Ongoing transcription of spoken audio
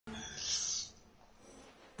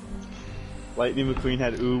Lightning McQueen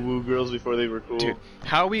had ooh woo girls before they were cool. Dude,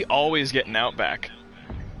 how are we always getting Outback?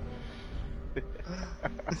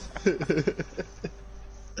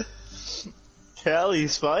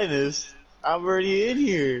 Cali's finest. I'm already in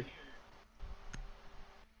here.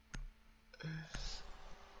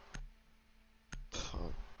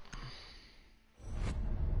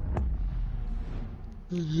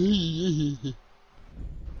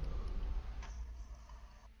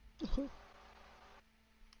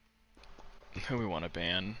 Who we want to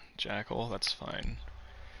ban? Jackal? That's fine.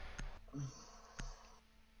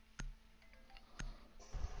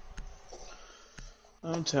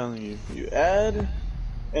 I'm telling you, you add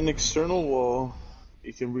an external wall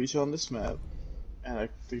you can reach on this map, and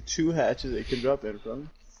the 2 hatches it can drop in from,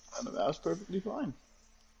 and that was perfectly fine.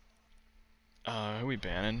 Who we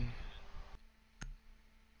banning?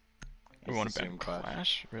 We want to ban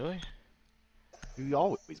Clash? Really? You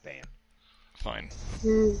always ban. Fine.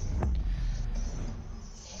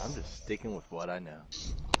 I'm just sticking with what I know.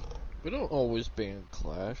 We don't always ban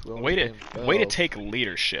Clash. Way to take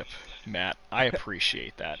leadership, Matt. I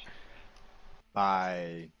appreciate that.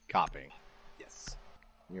 By copying. Yes.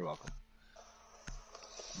 You're welcome.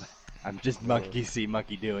 I'm just monkey see,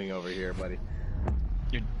 monkey doing over here, buddy.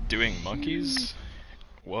 You're doing monkeys?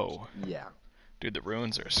 Whoa. Yeah. Dude, the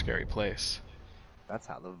ruins are a scary place. That's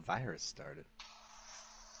how the virus started.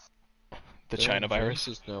 The China virus?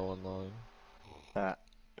 Is now online.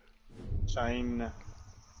 China.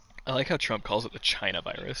 I like how Trump calls it the China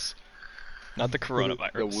virus. Not the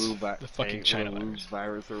coronavirus. The Wu virus. The fucking China virus.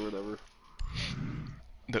 Virus or whatever.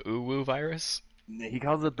 The Uwu virus? He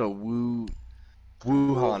calls it the Wuhan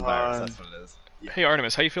virus, that's what it is. Yeah. Hey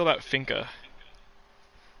Artemis, how you feel about Finka?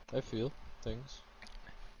 I feel things.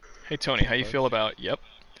 Hey Tony, how you feel about... Yep.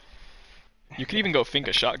 You could even go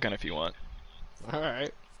Finka shotgun if you want.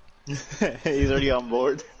 Alright. He's already on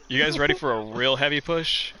board. You guys ready for a real heavy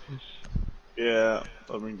push? Yeah,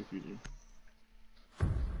 I'll bring the future.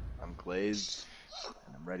 I'm glazed,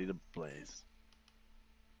 and I'm ready to blaze.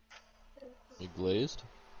 You glazed?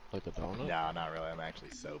 Like a donut? No, not really, I'm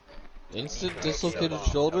actually soap. Instant dislocated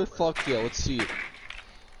shoulder? Fuck yeah, let's see it.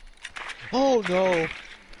 Oh no!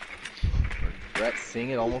 Regret seeing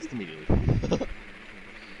it almost immediately.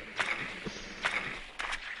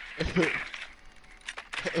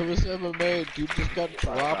 It was MMA, dude just got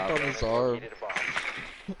dropped on his arm.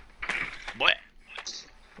 What?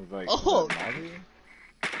 Like, oh!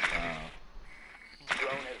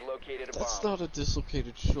 That's not a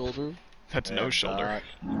dislocated shoulder. That's no shoulder.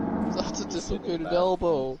 That's a dislocated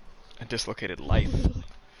elbow. A dislocated life.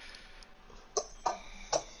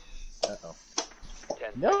 Uh-oh.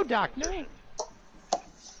 No, Doc, no!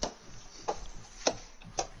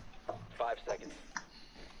 5 seconds.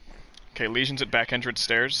 Okay, Legion's at back entrance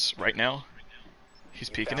stairs right now. He's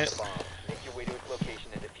peeking it. Make your way to its location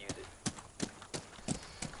and defuse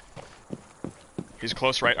it. He's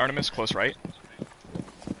close right, Artemis, close right.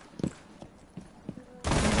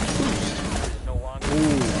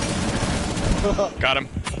 Got him.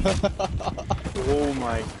 Oh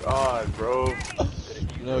my god, bro.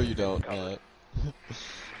 No, you don't, Matt.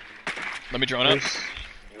 Let me drone up.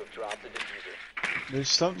 You have dropped the diffuser. There's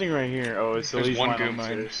something right here. Oh, it's the There's Legion one line goo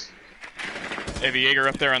mine. upstairs. Hey, the Jaeger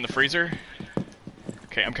up there on the freezer.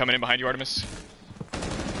 Okay, I'm coming in behind you, Artemis.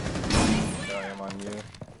 I am on you.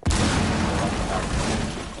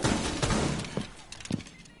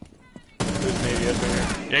 There's maybe up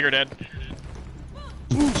there. Jaeger dead.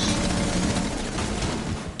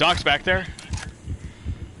 Doc's back there.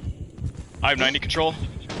 I have 90 control.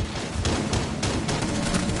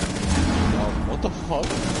 Oh, what the fuck?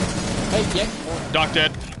 Hey, yeah. Doc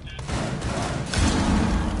dead.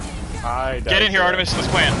 Get in here, Artemis. Let's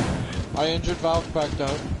plan. I injured Valve back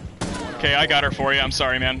down. Okay, I got her for you. I'm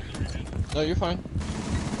sorry, man. No, you're fine.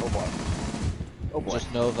 Oh boy. Oh boy.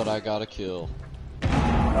 Just know that I got a kill.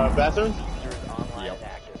 Bathroom? Yep.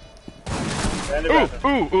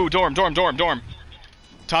 Ooh, dorm.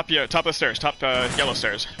 Top of the stairs, top yellow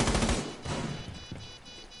stairs.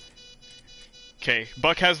 Okay,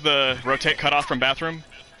 Buck has the rotate cutoff from bathroom.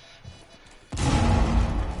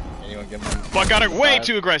 Anyone give me... Buck got it way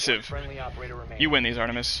too aggressive. You win these,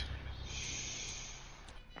 Artemis.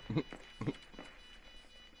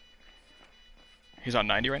 He's on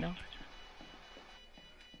 90 right now.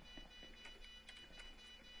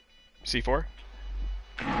 C4.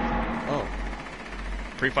 Oh.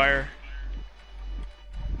 Pre-fire.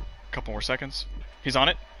 Couple more seconds. He's on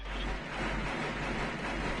it.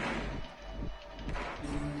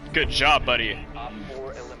 Good job, buddy. Op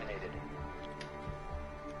 4 eliminated.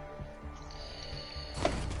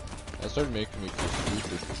 That started making me feel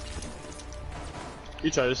stupid.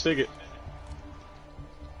 You try to stick it.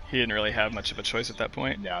 He didn't really have much of a choice at that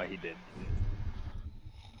point. No, he did.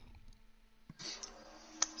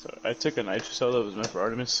 So I took a nitro cell that was meant for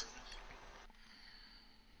Artemis.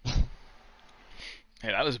 Hey,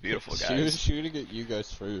 that was beautiful, She guys. was shooting at you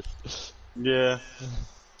guys first. Yeah.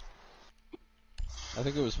 I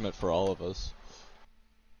think it was meant for all of us.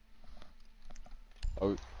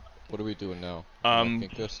 Oh, what are we doing now?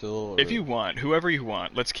 Finka still? Or... If you want, whoever you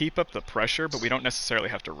want, let's keep up the pressure, but we don't necessarily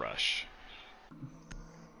have to rush.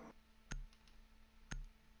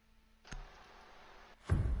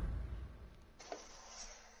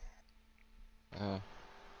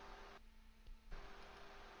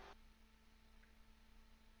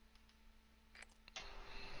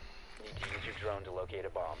 Need to use your drone to locate a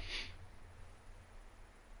bomb.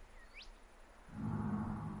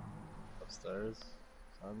 Upstairs,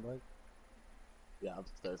 sound like? Yeah,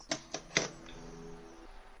 upstairs.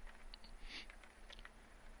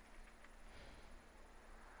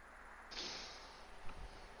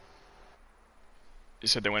 You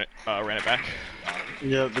said they went ran it back?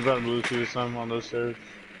 Yeah, they're about to move to this time on those stairs.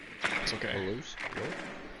 That's okay. Loose? What?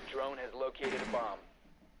 Drone has located a bomb.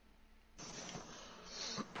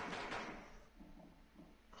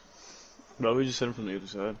 Bro, we just hit him from the other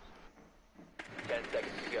side. 10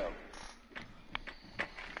 seconds to go.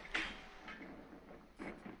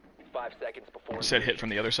 5 seconds before. You said hit from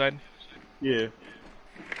the other side? Yeah.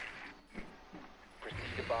 Proceed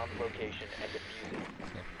to bomb location and defuse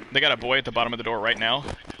it. They got a boy at the bottom of the door right now.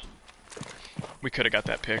 We could have got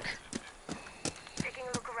that pick. Taking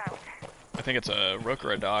a look around. I think it's a rook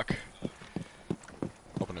or a dock.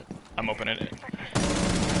 Open it. I'm opening it.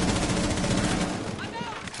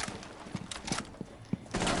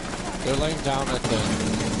 They're laying down at the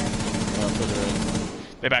further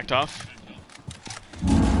in. They backed off.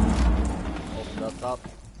 Open up top.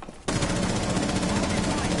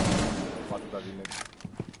 Watch above you, Nick.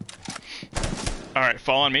 Alright,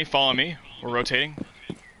 follow me, follow me. We're rotating.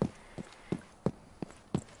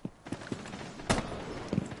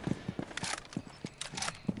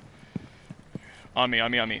 On me,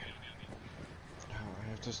 on me, on me. Oh, I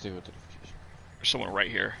have to stay with the diffusion. There's someone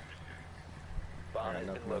right here. Bomb Alright, has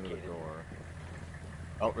nothing been under the located. door.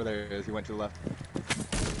 Oh, there he is. He went to the left.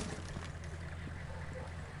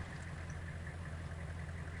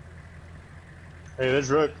 Hey, there's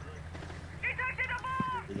Rook.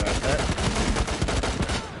 You got that?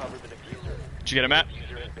 Cover the diffuser. Did you get him, Matt?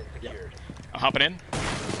 Diffuser has been secured. I'm hopping in.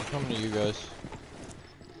 I'm coming to you guys.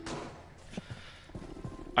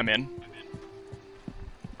 I'm in.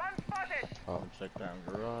 Oh, Check down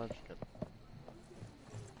garage. Get...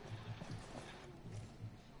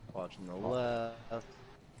 Watching the left.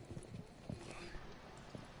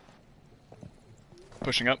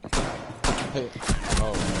 Pushing up. hey.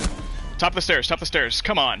 Oh, Top of the stairs, top of the stairs.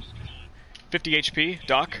 Come on. 50 HP,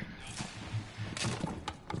 Doc.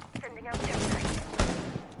 Sending out the outside.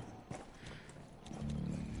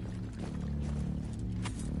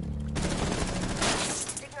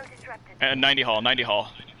 Signal disrupted. And 90 hall, 90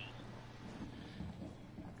 hall.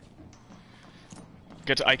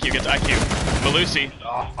 Get to IQ, get to IQ. Malusi.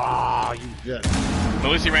 Ah, you just.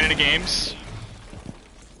 Malusi ran into games.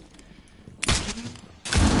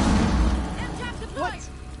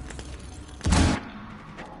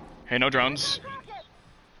 Hey, no drones.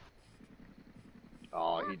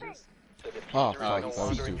 Oh, he just. The diffuser Oh, is fuck, no that was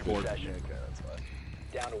longer in too your big. possession. Okay, that's fine.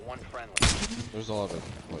 Down to one friendly. there's a lot of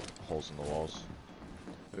holes in the walls.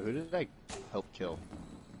 Who did I help kill?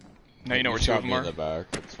 Now you know where You two of shot them me in are. the back.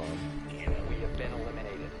 It's fine. We have been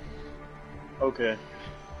eliminated. Okay.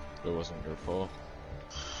 It wasn't your fault.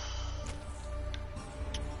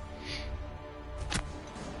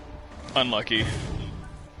 Unlucky.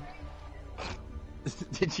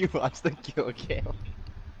 Did you watch the kill cam?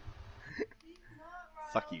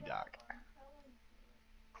 Fuck you, Doc.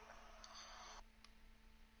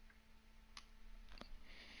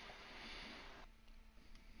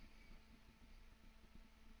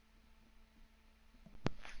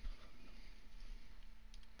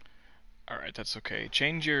 Alright, that's okay.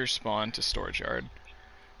 Change your spawn to storage yard.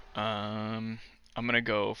 I'm gonna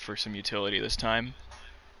go for some utility this time.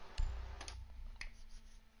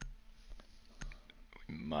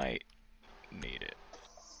 We might need it.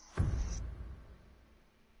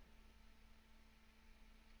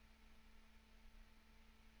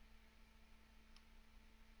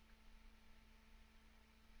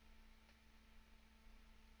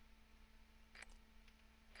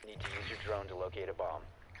 Need to use your drone to locate a bomb.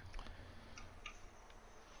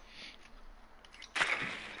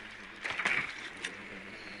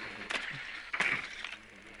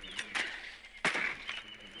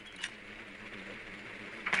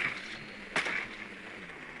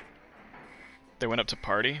 They went up to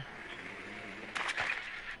party.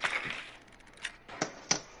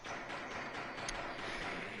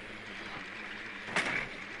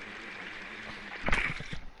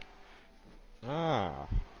 Ah.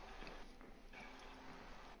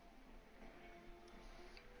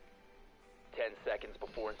 10 seconds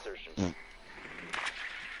before insertion. Drone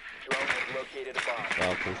has located a bomb.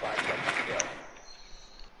 Valkyrie. 5 seconds to go.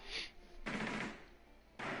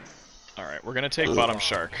 Alright, we're gonna take bottom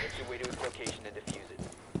shark. Make your way to its location and defuse it.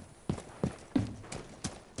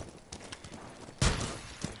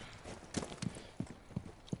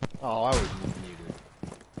 Oh, I was muted.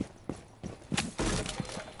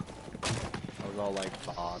 I was all like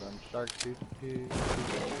bottom shark too. You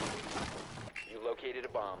located a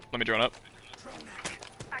bomb. Let me drone up.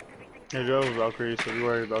 I drove Valkyrie, so we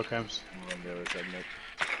worry about camps. I'm on the other side, Nick.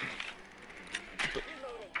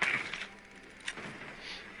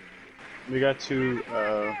 We got two,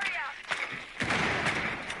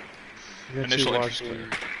 Initial walk interest clear.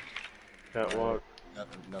 catwalk.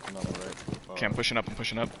 Nothing on the right. Okay, I'm pushing up, I'm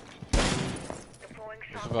pushing up.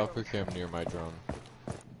 There's a Valkyrie cam near my drone.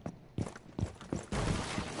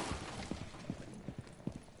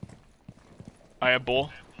 I have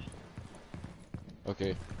bull.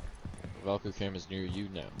 Okay. Valkyrie cam is near you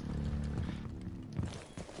now.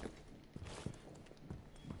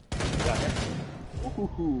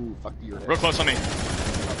 Ooh, fuck you. Real close on me.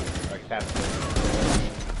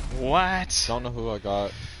 What? Don't know who I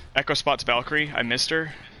got. Echo spots Valkyrie. I missed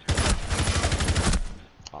her.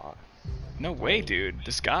 Ah, No way, dude.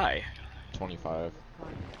 This guy. 25.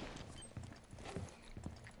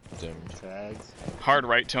 Dim. Tags. Hard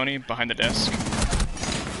right, Tony, behind the desk.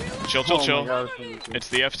 Chill, chill, Oh my chill. God, It's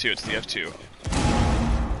the F2, it's the F2.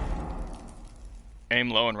 Aim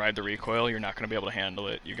low and ride the recoil. You're not going to be able to handle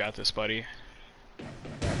it. You got this, buddy.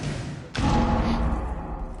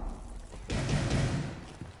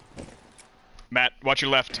 Matt, watch your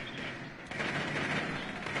left.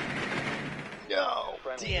 No!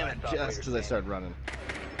 Friendly Damn it, last just operator as I started running.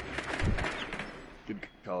 Good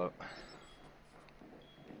call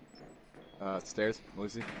out. Stairs,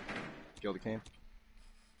 Lucy. Kill the cane.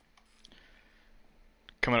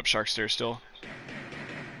 Coming up shark stairs still.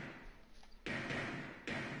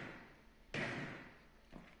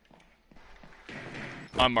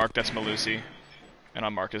 On Mark, that's Malusi. And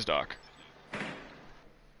on Mark is Doc.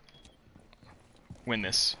 Win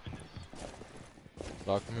this.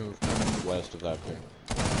 Doc move west of that ping.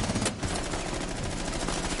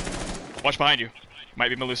 Watch behind you. Might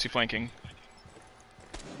be Malusi flanking.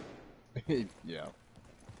 Yeah.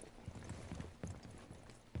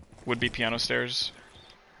 Would be piano stairs.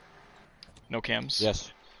 No cams.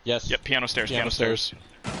 Yes. Yes. Yep, piano stairs, Piano piano stairs.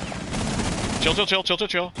 Chill, chill, chill, chill, chill,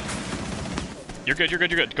 chill. You're good, you're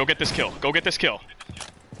good, you're good. Go get this kill. Go get this kill.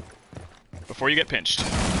 Before you get pinched.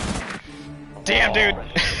 Damn, dude!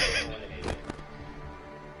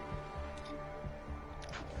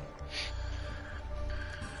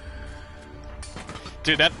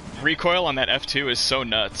 Dude, that recoil on that F2 is so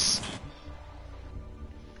nuts.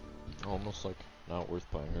 Almost like not worth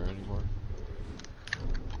playing her anymore.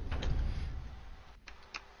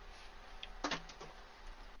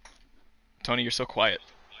 Tony, you're so quiet.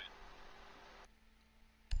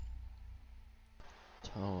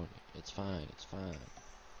 Tony, it's fine, it's fine.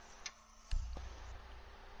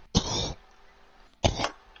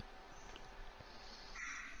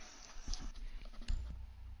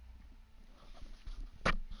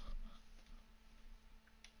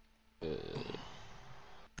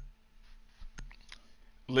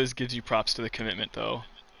 Liz gives you props to the commitment, though.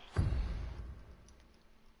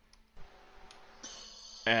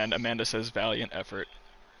 And Amanda says, valiant effort.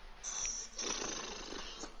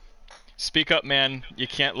 Speak up, man. You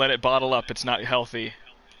can't let it bottle up. It's not healthy.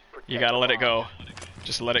 You gotta let it go.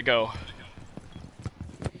 Just let it go.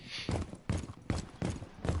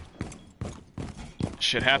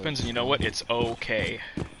 Shit happens, and you know what? It's okay.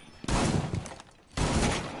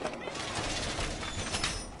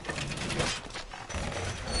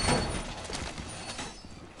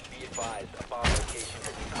 be advised, a bomb location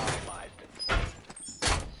has been compromised.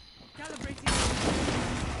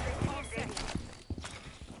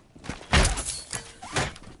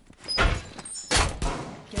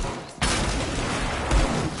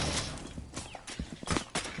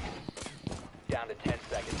 Down to 10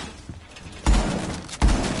 seconds.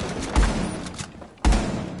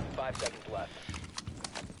 5 seconds left.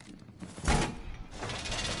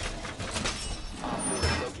 Op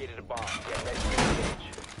 4 located a bomb. Get ready to engage.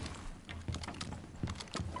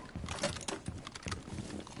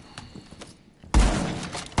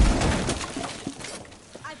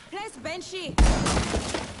 I press Banshee.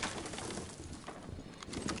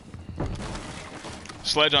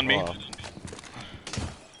 Sledge on me. Oh. What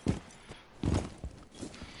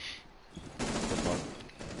the fuck?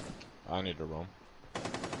 I need to roam.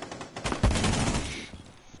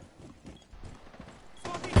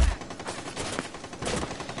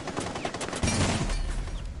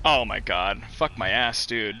 Oh my god. Fuck my ass,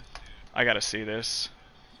 dude. I gotta see this.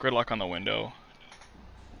 Gridlock on the window.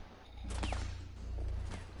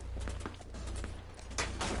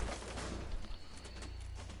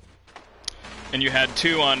 And you had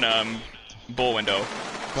 2 on bull window.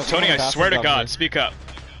 Tony, I swear to God, speak up.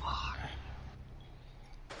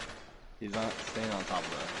 He's not staying on top of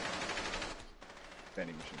the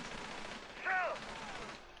vending machine.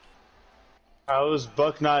 How is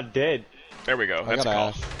Buck not dead? There we go. I That's a got call.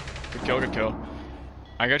 Ash. Good kill, good kill.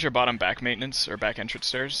 I got your bottom back maintenance, or back entrance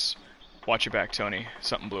stairs. Watch your back, Tony.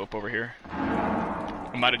 Something blew up over here.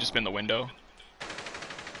 It might have just been the window.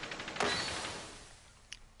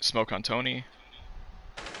 Smoke on Tony.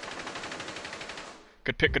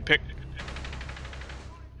 Good pick, good pick.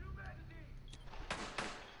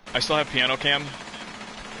 I still have piano cam.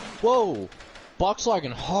 Whoa! Box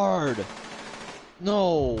lagging hard!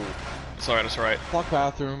 No! It's alright, it's alright. Fuck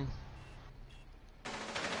bathroom.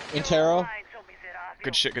 Intero?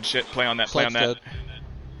 Good shit, good shit. Play on that, play on Sledge that. dead.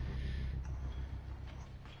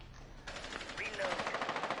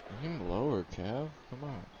 Aim lower, Cav. Come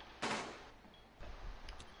on.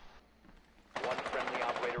 One friendly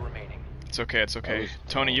operator remaining. It's okay, it's okay.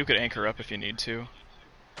 Tony, you could anchor up if you need to.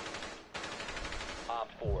 Op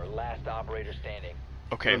 4, last operator standing.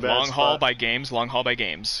 Okay, In a bad long haul spot. by games, long haul by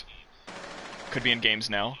games. Could be in games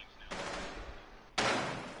now.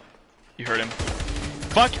 You heard him.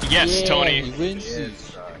 Fuck yes, Yeah, Tony. He wins.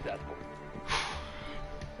 Successful.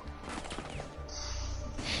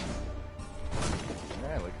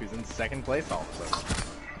 Yeah, look who's in second place all of a sudden.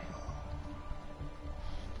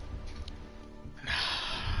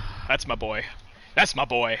 That's my boy. That's my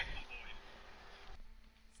boy.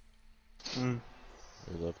 Mm,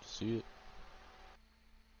 I'd love to see it.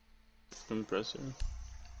 it's impressive.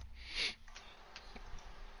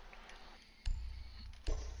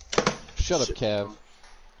 Shut up, Cav.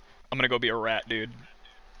 I'm gonna go be a rat, dude.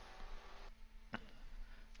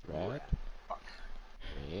 Rat?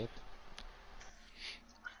 Rat?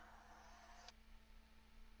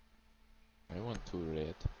 I want to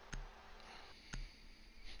rat.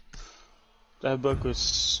 That Buck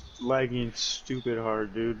was lagging stupid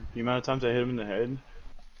hard, dude. The amount of times I hit him in the head,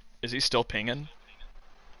 Is he still pinging?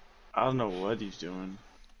 I don't know what he's doing.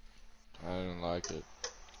 I didn't like it.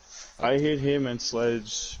 I hit him and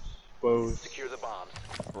Sledge both. Secure the bombs.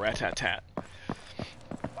 Rat-tat-tat.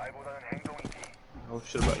 Oh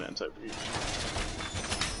shit about anti-breach.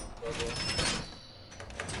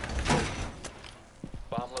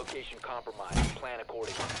 Bomb location compromised. Plan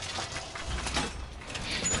accordingly.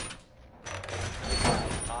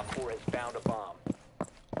 Op 4 has found a bomb.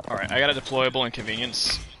 Alright, I got a deployable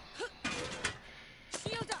inconvenience.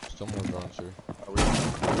 Still more drones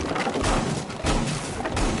here.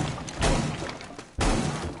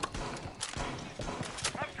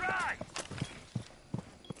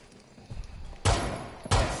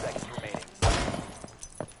 Seconds remaining.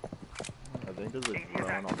 I think there's a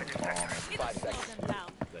drone on the bomb. 5 seconds.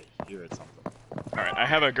 I hear it something. Alright, I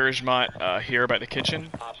have a Gershmot here by the kitchen.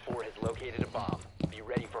 Op 4 has located a bomb. Be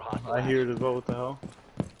ready for hostile I hear it action. as well. What the hell?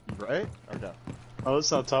 Right? Okay. Oh,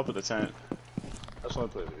 it's on top of the tent. That's why I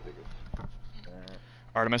play video games.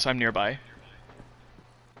 Artemis, I'm nearby.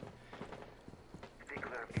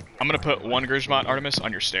 I'm gonna put one Gershmot, Artemis,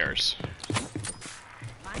 on your stairs.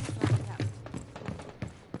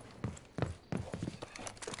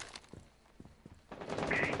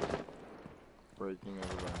 Breaking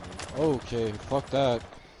over by me. Okay, fuck that.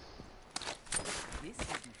 This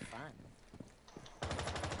will be fun.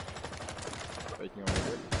 Breaking over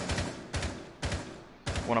here.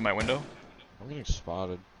 One on my window. I'm getting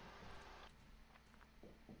spotted.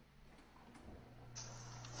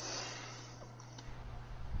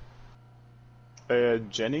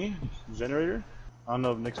 Jenny? Generator? I don't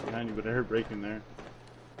know if Nick's behind you, but I heard breaking there.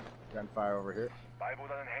 Gunfire over here.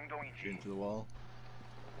 Shoot into the wall.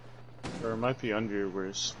 Or it might be under where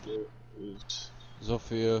his split is.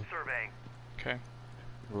 Zofia. Okay.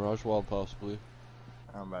 Garage wall, possibly.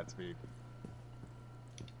 I'm about to be.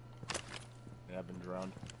 Yeah, I've been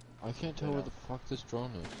drowned. I can't tell Yeah. where the fuck this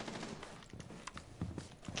drone is.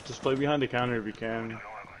 Just play behind the counter if you can.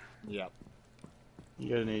 Yep. You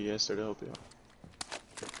got an AES there to help you out.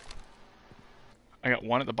 I got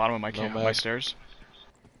one at the bottom of my No my mag. stairs.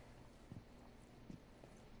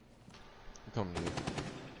 I'm coming to you.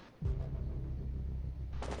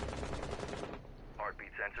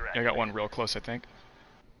 I got one real close, I think.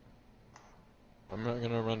 I'm not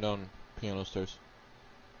gonna run down piano stairs.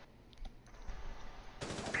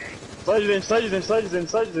 Slide it in, slide it in, slide it in,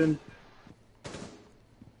 slide it in.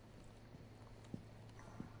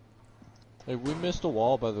 Hey, we missed a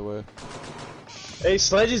wall, by the way. Hey,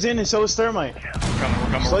 Sledge is in and so is Thermite. We're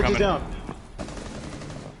coming, Sledge we're is coming. down.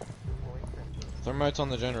 Thermite's on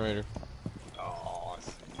the generator. Oh, I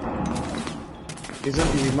see.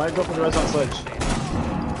 He might go for the rest on Sledge.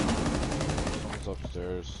 Someone's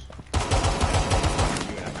upstairs.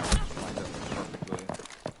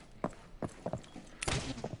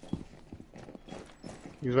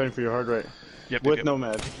 He's waiting for your hard right. Yep, With yep.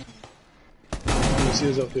 Nomad. You see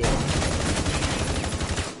his up here.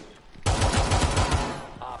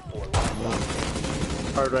 Op 4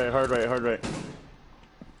 last Hard right, hard right, hard right.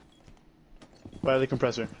 By the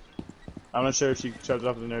compressor. I'm not sure if she chopped it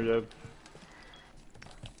off with an air jab.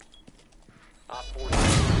 Op 4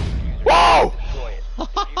 diffuser. Whoa! Destroy it.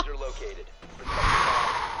 Diffuser located. Protect the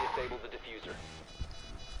bomb. Disable the diffuser.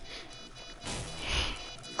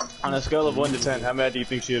 On a scale of 1 to 10, how mad do you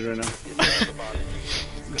think she is right now? Disable the bomb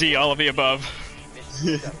diffuser. D, all of the above.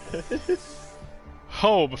 Mission successful.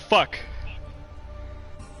 Oh, but fuck.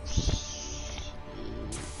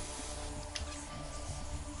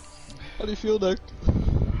 How do you feel, Nick?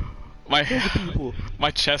 My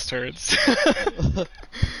chest hurts.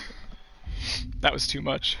 That was too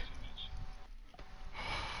much.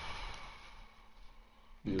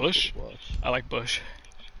 Beautiful Bush? to watch. I like Bush.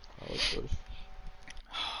 I like Bush.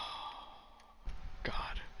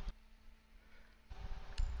 God.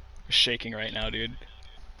 I'm shaking right now, dude.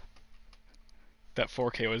 That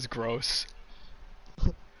 4K was gross.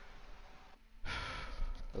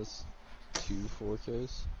 That's 2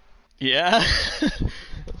 4Ks. Yeah.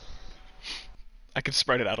 I could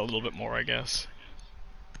spread it out a little bit more, I guess.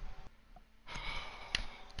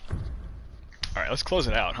 Alright, let's close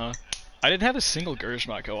it out, huh? I didn't have a single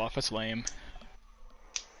Gurshmot go off, that's lame.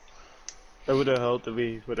 That would have helped if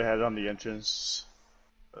we would have had it on the entrance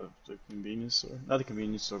of the convenience store. Not the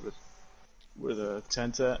convenience store, but where the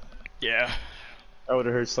tent's at. Yeah. I would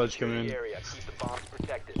have heard Sledge come Secure the in. area. Keep the bombs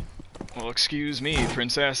protected. Well, excuse me,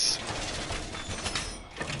 princess.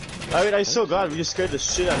 I mean, I still got him. He just scared the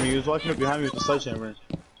shit out of me. He was walking up behind me with the sledgehammer.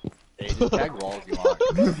 Hey, just tag walls you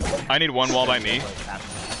want. I need one wall by me.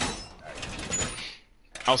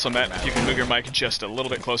 Also, Matt, if you can move your mic just a little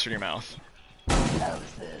bit closer to your mouth. How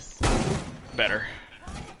is this? Better.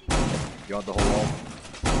 You want the whole wall?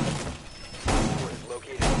 Four is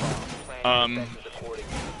located the bomb. Plan your defenses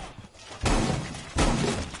accordingly.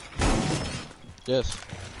 Yes.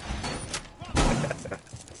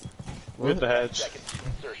 With the hatch. Seconds to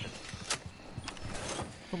insertion.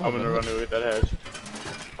 I'm gonna run away with that hatch.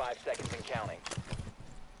 5 seconds and counting.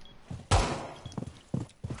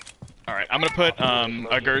 Alright, I'm gonna put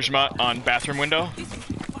a Gurshmot on bathroom window.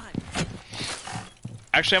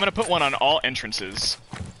 Actually, I'm gonna put one on all entrances.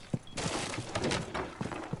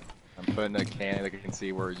 I'm putting a can that you can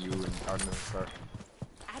see where you and Artemis are.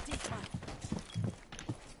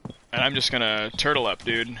 And I'm just gonna turtle up,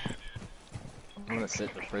 dude. I'm gonna sit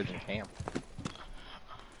in the fridge and camp.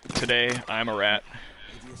 Today, I'm a rat.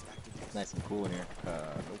 It's nice and cool in here.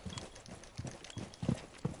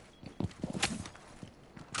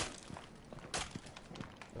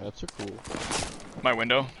 That's a cool. My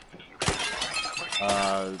window.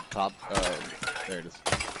 Top, there it is.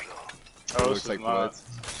 Oh, Looks like bullets.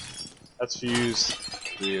 That's fused.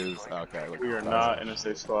 He is, okay. Look, We are not in a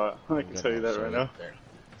safe spot. I can tell you that right now. There.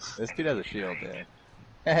 This dude has a shield, yeah.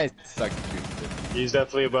 Hey, suck the shoot. He's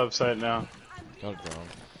definitely above side now. Got it wrong.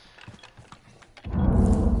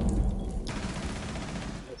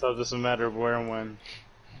 It's all just a matter of where and when.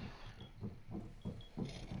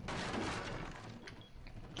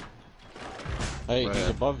 Hey, Right he's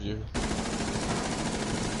here. above you.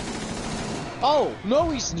 Oh, no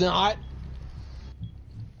he's not!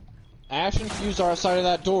 Ash and Fuse are outside of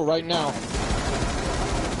that door right now.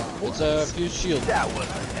 It's a Fuse shield. That was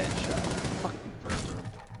a headshot.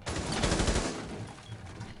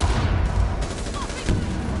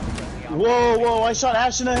 Whoa, whoa, I shot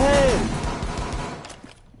Ash in the head!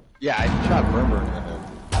 Yeah, I shot Murmur in the head.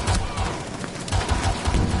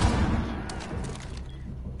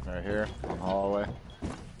 Right here, in the hallway.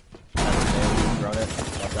 Thrown it.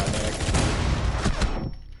 Got that neck.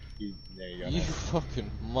 There you go. You Nick.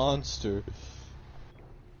 fucking monster.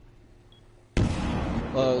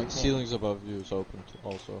 Ceilings above you is open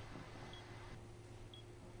also.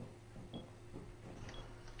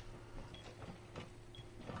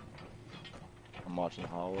 I'm watching the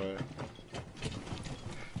hallway.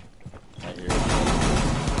 Right here.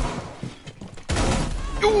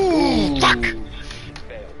 Ooh, fuck! Failed.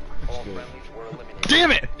 All friendlies were eliminated.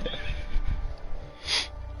 Damn it!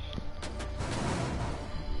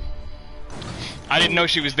 I didn't know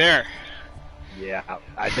she was there. Yeah,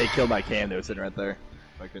 they killed my cam. They were sitting right there.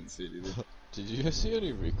 I couldn't see it either. Did you guys see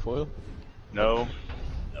any recoil? No.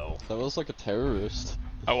 That was like a terrorist.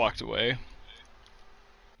 I walked away.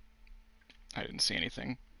 I didn't see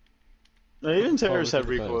anything. No, even terrorists have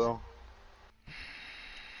look at the recoil.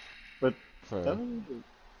 But Fair. that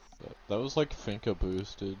That was like Finka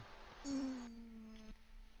boosted.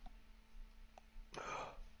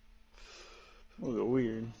 was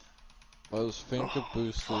weird. That was Finka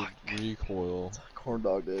boosted recoil. Corn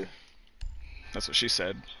dog day. That's what she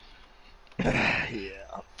said.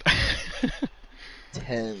 Yeah.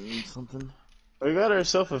 10 something. We got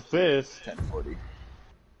ourselves a fifth. 1040.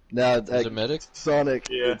 Now, Is it medic? Sonic,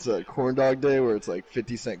 Yeah. it's a corn dog day where it's like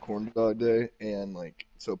 50-cent corn dog day, and like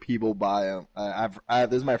so people buy them.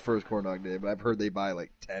 This is my first corn dog day, but I've heard they buy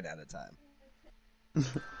like 10 at a time. Need to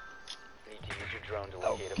use your drone to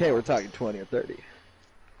locate a Okay, bomb. we're talking 20 or 30.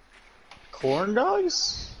 Corn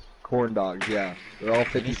dogs? Corn dogs, yeah, they're all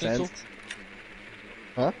 50 Finish cents. this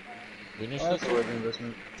Huh? Finish That's this? a worth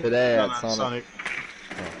investment. Today No, at not Sonic, Sonic.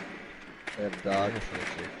 they have dog.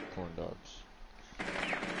 Corn dogs.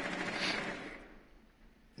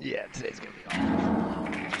 Yeah, today's gonna be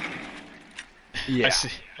awesome. Yeah. I see.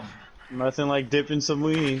 Nothing like dipping some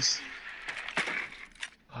weenies.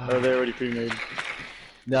 Or they're already pre-made.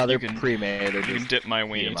 No, they're You can- pre-made. They're You can just dip my heat 'em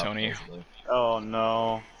weenie, up, Tony. basically. Oh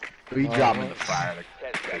no. We drop them in the fryer. Like,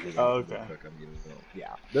 10 seconds. Oh, okay. cook 'em,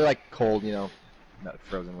 yeah, they're like cold, you know, not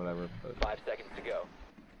frozen, whatever. But 5 seconds to go.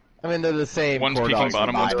 I mean, they're the same. One's corn peeking dogs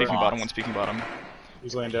bottom, you one's buy peeking at bottom, Mott's. one's peeking bottom.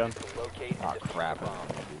 He's laying down. To locate and Oh defuse crap! the bomb.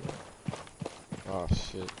 Oh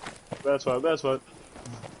shit. That's what. That's what.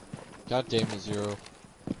 God damn it, Zero.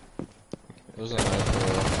 It was a knife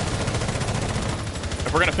roll.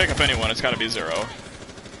 If we're gonna pick up anyone, it's gotta be Zero.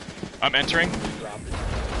 I'm entering.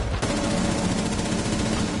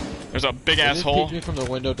 There's a big They ass just hole. peeked me from the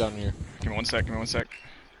window down here. Give me 1 sec, give me 1 sec.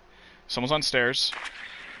 Someone's on stairs.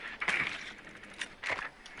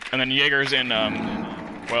 And then Jaeger's in,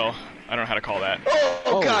 well, I don't know how to call that.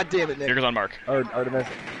 Oh, god damn it, Nick! Jaeger's on Mark. Artemis.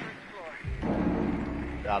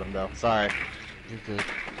 Got him though. Sorry. You're good.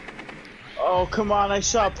 Oh come on! I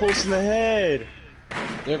shot Pulse in the head.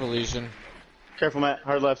 They have a lesion. Careful, Matt.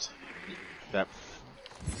 Hard left. Yep.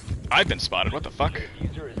 I've been spotted, what the fuck?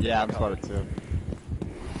 User is Yeah, I'm spotted too.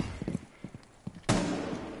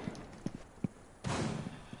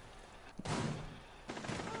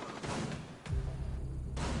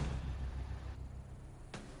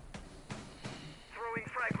 Throwing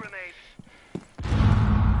frag grenade.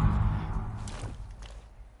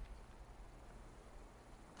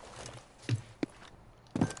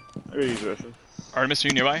 I gotta use Russian. Artemis, are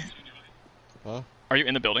you nearby? Huh? Are you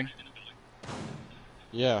in the building?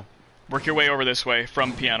 Yeah. Work your way over this way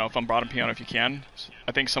from piano, from bottom piano if you can.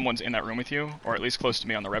 I think someone's in that room with you, or at least close to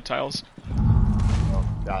me on the reptiles. Oh,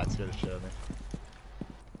 God, it's gonna show me.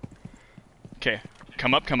 Okay,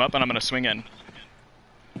 come up, and I'm gonna swing in.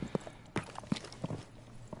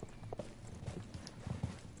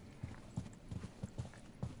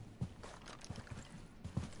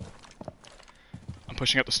 I'm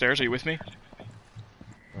pushing up the stairs, are you with me?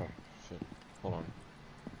 Oh shit. Hold on.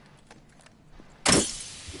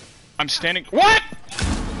 I'm standing- WHAT?!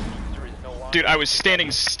 User is no longer Dude, I was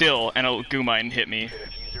standing still and a goo mine hit me. The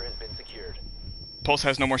diffuser has been secured. Pulse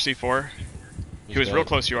has no more C4. He was real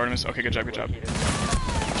close to you, Artemis. Okay, good job, good job. Located.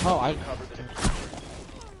 Oh, I. Cover the diffuser.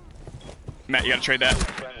 Matt, you gotta trade that.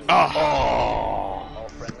 Friendly. Oh! All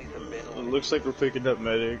friendlies have been It eliminated. looks like we're picking up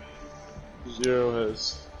medic. Zero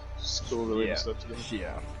has school-related Yeah. stuff to do.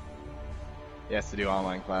 Yeah. He has to do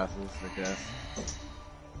online classes, I guess.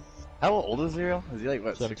 How old is Zero? Is he like,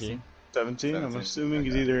 what, 17? 17? I'm 17, assuming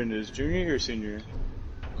he's okay. either in his junior year or senior.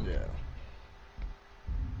 16? Yeah.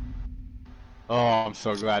 Oh, I'm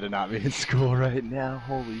so glad to not be in school right now.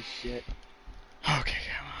 Holy shit. Okay,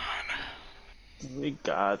 come on. We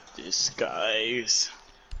got this, guys.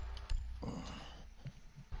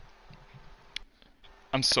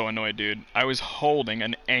 I'm so annoyed, dude. I was holding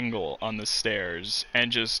an angle on the stairs,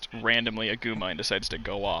 and just randomly a goo mine decides to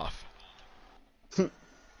go off.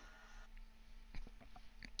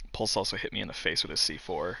 Pulse also hit me in the face with a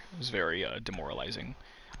C4. It was very demoralizing.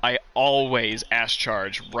 I always ass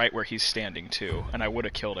charge right where he's standing too, and I would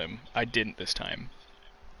have killed him. I didn't this time.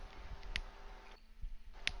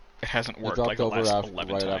 It hasn't I worked dropped like the over last after,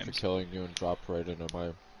 11 right times. after killing you and dropped right into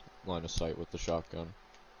my line of sight with the shotgun.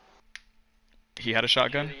 He had a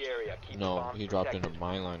shotgun? The area. Keep the No, bombs he dropped protected. into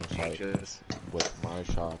my line of sight Anxious. with my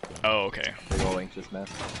shotgun. Oh, okay. Big ol' anxious mess.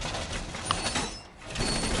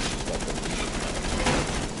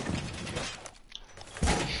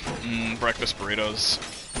 Breakfast burritos.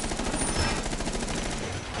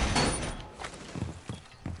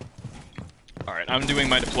 Alright, I'm doing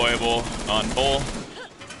my deployable on Bull.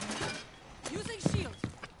 Using shield.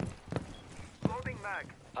 Loading mag.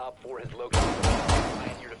 Op 4 has located the bomb.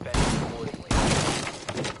 Plan your defense accordingly.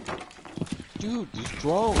 Dude, these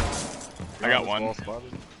drones. I got one. 10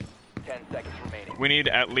 seconds remaining. We need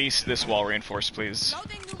at least this wall reinforced, please.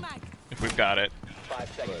 Loading new mag. If we've got it. 5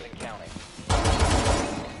 seconds and counting.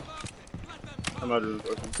 I'm out of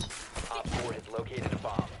weapons. Op 4 has located a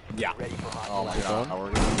bomb. Yeah. Ready for Oh hostile my action. god.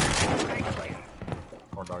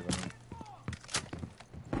 Corn dog in me.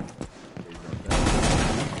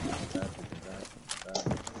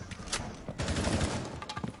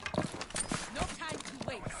 No time to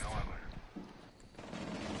waste.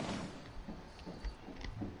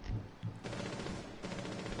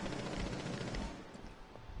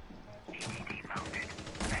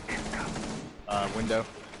 Window.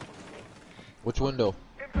 Which window?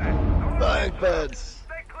 Blank beds.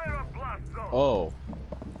 Stay clear of blast zone. Oh.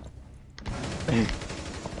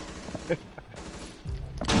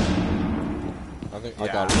 I think I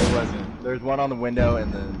got it. There wasn't. There's one on the window,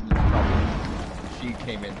 and then probably she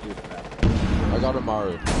came in through the back. I got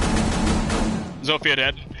Amaru. Zofia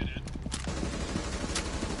dead.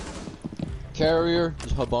 Carrier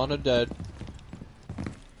is Habana dead.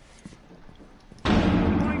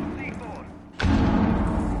 Point C4.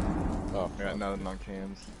 Oh, I got nothing on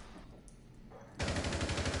cams.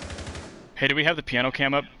 Hey, do we have the piano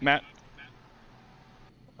cam up, Matt?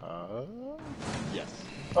 Yes.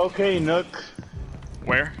 Okay, Nook.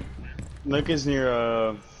 Where? Nook is near,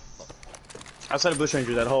 outside of Bush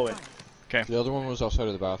Ranger, that hallway. Okay. the other one was outside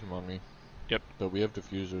of the bathroom on me. Yep. But we have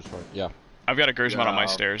diffusers for yeah. I've got a Gersmont on my Yeah.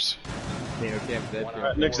 stairs. Piano cam's dead. One Piano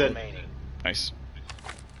op Nick's 4 dead. remaining. Nice.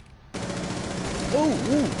 Oh,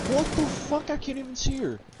 what the fuck? I can't even see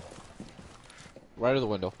her. Right of the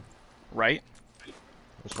window. Right?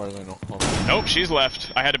 As far as I know. Oh, Nope, she's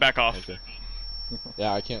left. I had to back off. okay.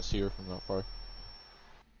 Yeah, I can't see her from that far.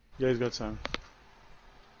 You guys got time.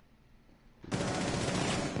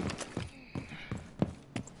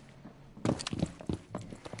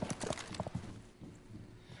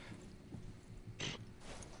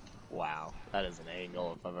 Wow, that is an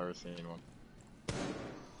angle if I've ever seen one.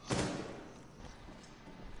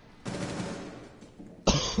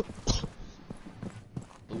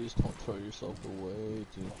 Please don't throw yourself away,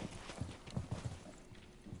 dude.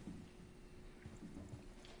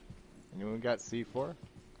 Anyone got C4?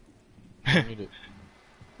 I need it.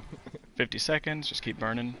 50 seconds, just keep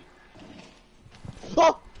burning.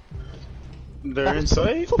 Oh! They're in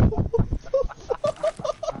sight?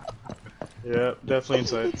 Yeah, definitely in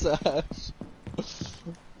sight. It's ass.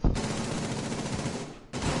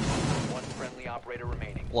 One friendly operator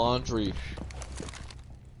remaining. Laundry.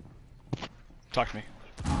 Talk to me.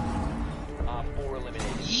 Op 4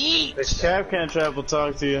 eliminated. The cap can't trap will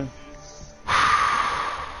talk to you.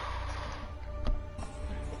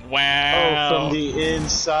 Wow. Oh, from the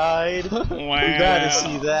inside? Wow. You gotta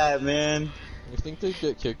see that, man. You think they'd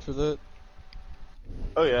get kicked for that?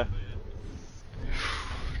 Oh, yeah.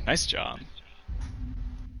 Nice job.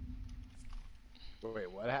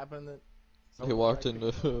 Wait, what happened? He walked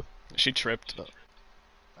into. She tripped. Oh.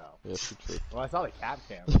 Yeah, she tripped. Well, I saw the cap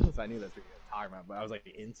cam, so I knew that's what you were talking about. But I was like,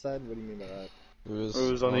 the inside? What do you mean by that?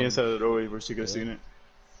 It was on the inside of the doorway where she could have seen it.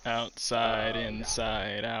 Outside,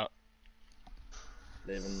 inside, out.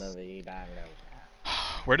 Living the vida loca.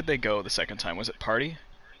 Where did they go the second time? Was it party?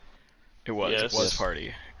 It was. Yes. It was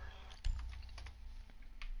party.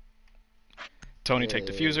 Tony, take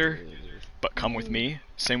diffuser, but come with me.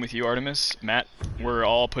 Same with you, Artemis. Matt, we're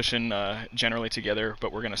all pushing generally together,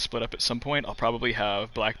 but we're going to split up at some point. I'll probably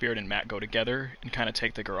have Blackbeard and Matt go together and kind of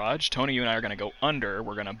take the garage. Tony, you and I are going to go under.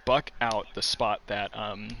 We're going to buck out the spot that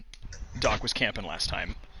Doc was camping last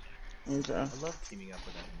time. Okay. I love teaming up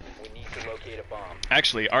with them. We need to locate a bomb.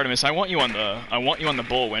 Actually, Artemis, I want you on the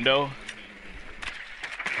bull window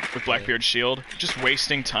with Blackbeard's shield. Just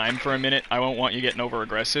wasting time for a minute. I won't want you getting over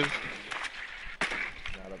aggressive,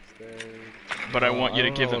 Not upstairs. but I want you to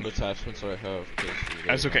give them. What attachments I have.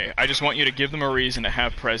 That's okay. I just want you to give them a reason to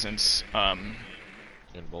have presence. In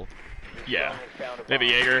both. Yeah. Drone has found a They have a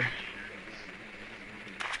bomb. Jaeger.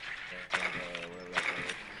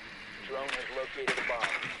 Drone has located a bomb.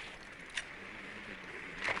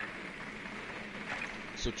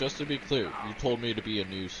 So just to be clear, you told me to be a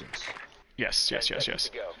nuisance. Yes, 10 yes, yes, seconds yes.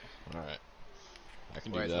 to go. Alright. I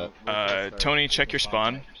can Wait, do so that. what's Tony, check your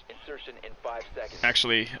spawn. Insertion in 5 seconds.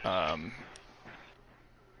 Actually,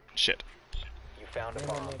 shit. You found a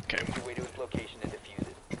bomb. Okay. Make your way to its location and defuse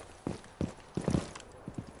it.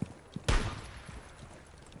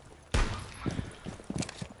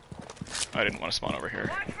 I didn't want to spawn over here.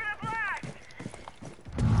 Watch for the blast!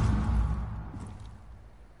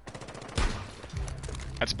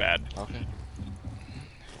 That's bad. Okay.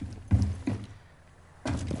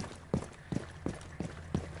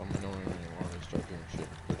 I'm annoying anyone to start doing shit,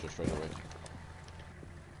 but just right away.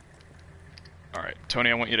 Alright, Tony,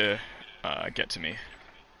 I want you to get to me.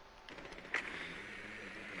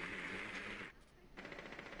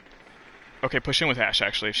 Okay, push in with Ash,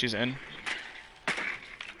 actually, if she's in.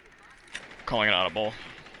 Calling it audible.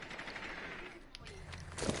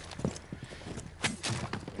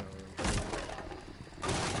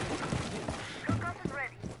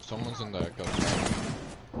 Someone's in that ghost.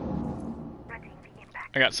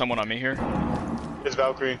 I got someone on me here. It's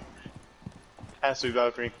Valkyrie. Has to be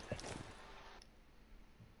Valkyrie.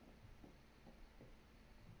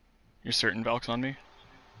 You're certain Valk's on me?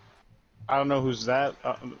 I don't know who's that.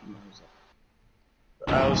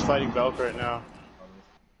 I was fighting Valk right now.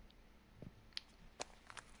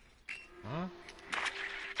 Huh?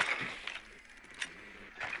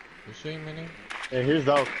 You saying my name? Yeah, here's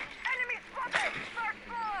Valk. Enemy spotted! Start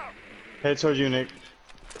slow! Head towards you, Nick.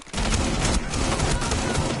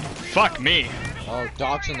 Fuck me! Oh,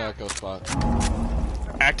 Doc's in that ghost spot.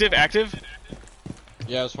 Active, active?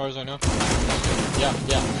 Yeah, as far as I know. Yeah,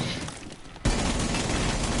 yeah.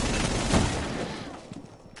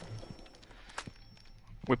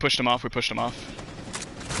 We pushed him off, we pushed him off.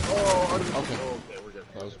 Okay.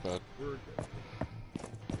 That was bad.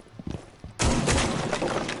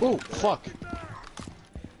 Oh, fuck.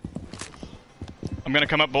 I'm gonna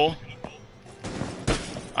come up, Bull.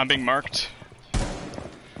 I'm being marked.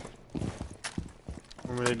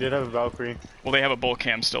 Remember, they did have a Valkyrie. Well, they have a Bull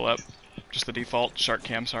cam still up. Just the default shark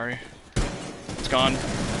cam, sorry. It's gone.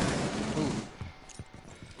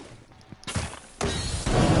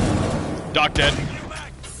 Doc dead.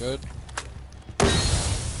 Good.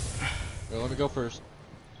 Here, let me go first.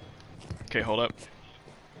 Okay, hold up.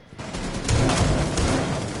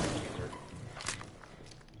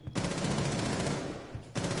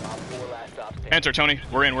 Enter, Tony.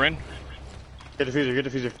 We're in, we're in. Get a diffuser, get a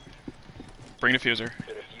diffuser. Bring diffuser.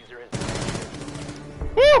 The diffuser is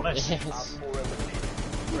Woo! Yes.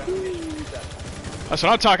 That's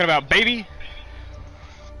what I'm talking about, baby!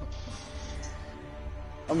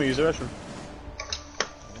 I'm gonna use the restroom.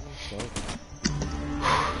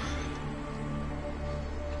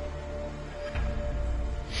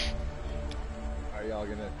 Are y'all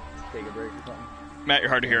gonna take a break or something? Matt, you're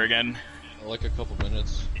hard to hear again. Like a couple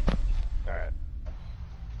minutes. Alright.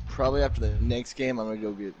 Probably after the next game, I'm gonna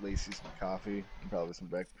go get Lacey some coffee and probably some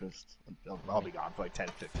breakfast. I'll be gone for like 10-15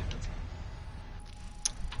 minutes.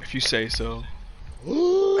 If you say so. I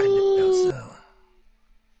know so.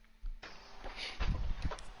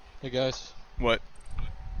 Hey guys. What?